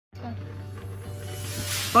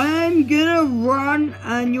I'm gonna run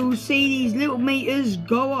and you'll see these little meters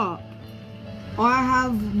go up. I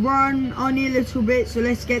have run only a little bit, so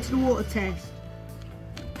let's get to the water test.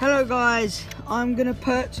 Hello guys, I'm gonna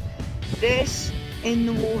put this in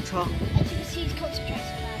the water. As you can see, it's concentrated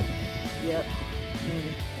now. Yep.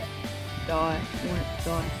 Nearly. Die. I want it to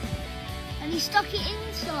die. And he stuck it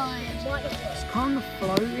inside. It's kind of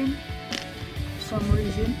floating for some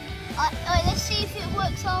reason. Alright, let's see if it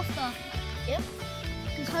works after. Yep.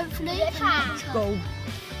 Because hopefully it has. Go.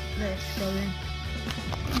 Let's go in.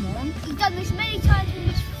 Come on. He's done this many times when he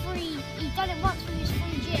was free. He's done it once when he was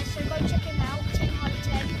free GS, so go check him out. 10 Harley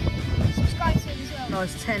 10. Subscribe to him as well. No,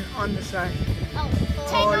 it's 10 underscore. Oh,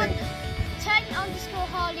 10 underscore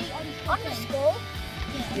Harley underscore.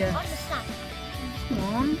 Yeah. Understand. Come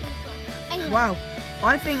on. Anyway. Wow.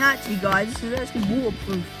 I think actually, guys, this is actually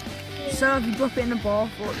waterproof. Yeah. So if you drop it in the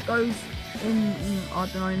bath or it goes in I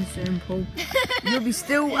don't know, in the swimming pool, you'll be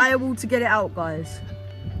still able to get it out, guys.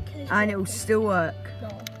 And it will still work. No.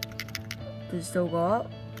 Does it still go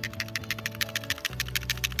up?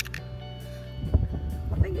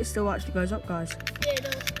 I think it still actually goes up, guys. Yeah, it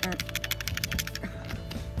does.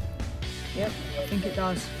 Yep, I think it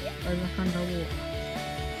does. Goes back underwater.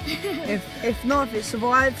 if not, if it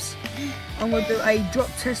survives, I'm gonna do a drop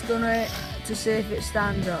test on it to see if it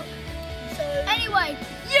stands up. So anyway,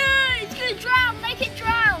 yeah, it's gonna drown. Make it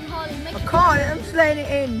drown, Harley. Make I it can't. I'm just letting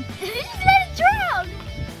it in. Just let it drown.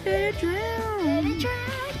 Let it drown. Let it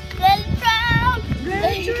drown. Let it drown.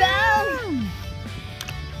 Let it drown.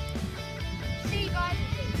 See, guys.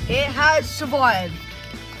 It has survived.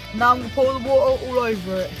 Now I'm gonna pour the water all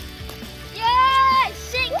over it. Yeah,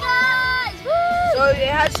 sick guys. Woo! So it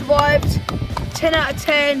has survived. 10 out of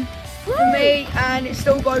 10 for me, and it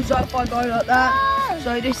still goes up if I go like that. Woo!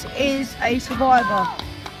 So this is a survivor.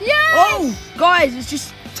 Yes! Oh, guys, it's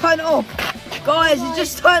just turned off. Guys, it's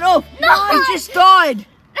just turned off. No! It just died.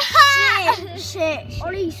 Shit.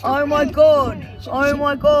 Oh my god. Oh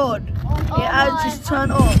my god. It has just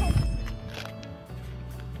turned off.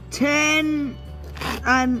 10,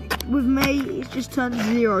 and with me, it's just turned to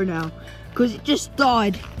 0 now. Because it just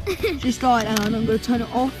died. Just died, and I'm going to turn it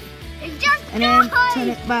off. It just And then died. turn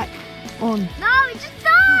it back on. No, it just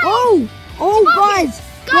died. Oh! Oh, guys!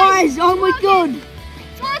 Guys! Oh my god!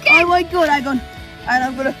 It's working. Oh my god, hang on. And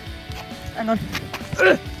I'm gonna. Hang on.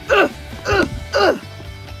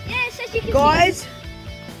 Yeah, it says you can Guys!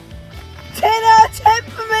 10 out of 10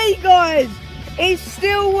 for me, guys! It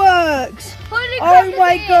still works! Holy crap, Oh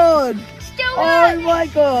my it god! still Oh works. my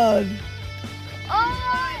god! Oh.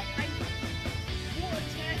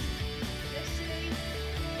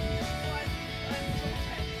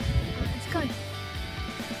 Let's go.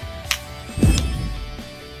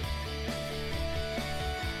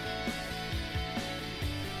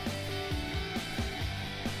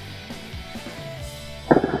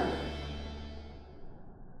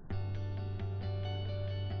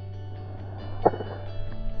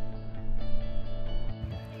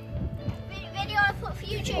 Video I put for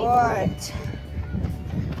YouTube. Alright.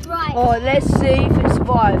 Right. Oh, let's see if it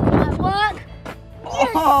survived. That work.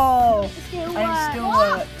 Oh! It still And works. it still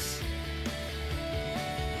works.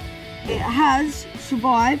 It has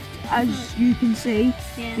survived, as you can see.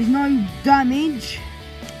 Yeah. There's no damage,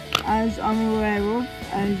 as I'm aware of,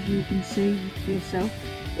 as you can see for yourself.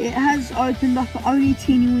 It has opened up only a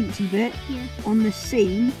teeny weensy bit on the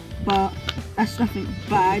seam, but that's nothing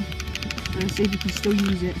bad. Let's see if you can still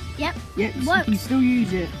use it. Yep. Yep, you Works. can still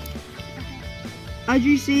use it. As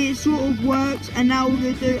you see, it sort of works, and now we're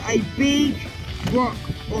going to do a big rock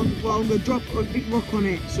on, well, I'm going to drop a big rock on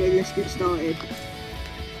it, so let's get started.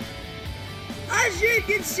 As you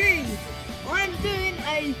can see, I'm doing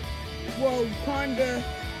a, well,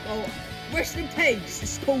 rest in peace,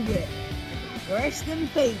 let's call it. Rest in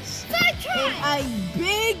peace. In a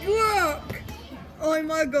big rock. Oh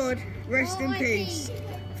my god, rest in peace.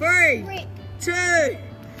 3, 2,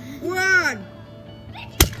 1.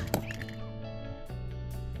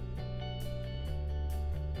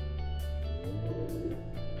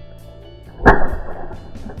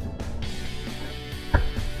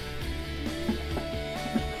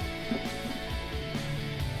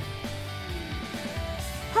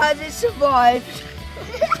 Has it survived?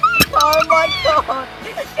 Oh my god,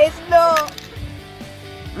 it's not.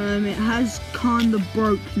 It has kind of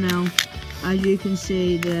broke now, as you can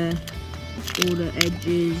see there, all the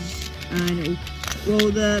edges, and well,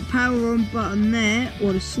 the power on button there,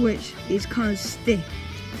 or the switch, is kind of stiff.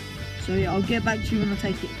 So yeah, I'll get back to you when I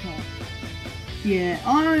take it apart. Yeah,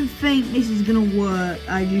 I don't think this is gonna work,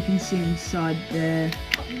 as you can see inside there,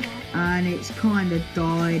 and it's kind of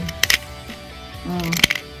died. Oh,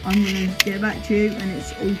 I'm gonna get it back to you and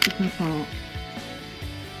it's all taken apart.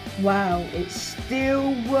 Wow, it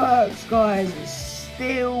still works, guys. It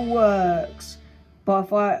still works. But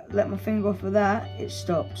if I let my finger off of that, it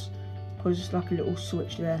stops. Because it's like a little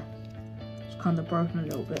switch there. It's kind of broken a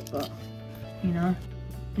little bit, but you know.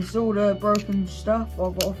 It's all the broken stuff I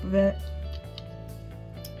got off of it.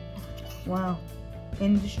 Wow.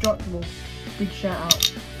 Indestructible. Big shout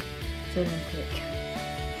out to Olympic.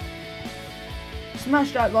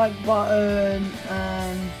 Smash that like button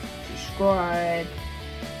and subscribe.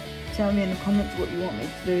 Tell me in the comments what you want me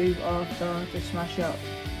to do after to smash up.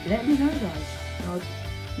 Let me know, guys.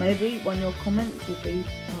 Maybe one of your comments will be like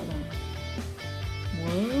that.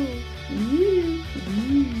 Whoa.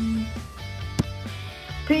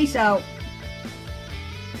 Peace out.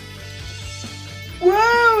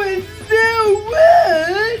 Whoa, it still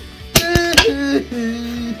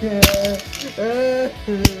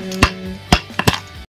works!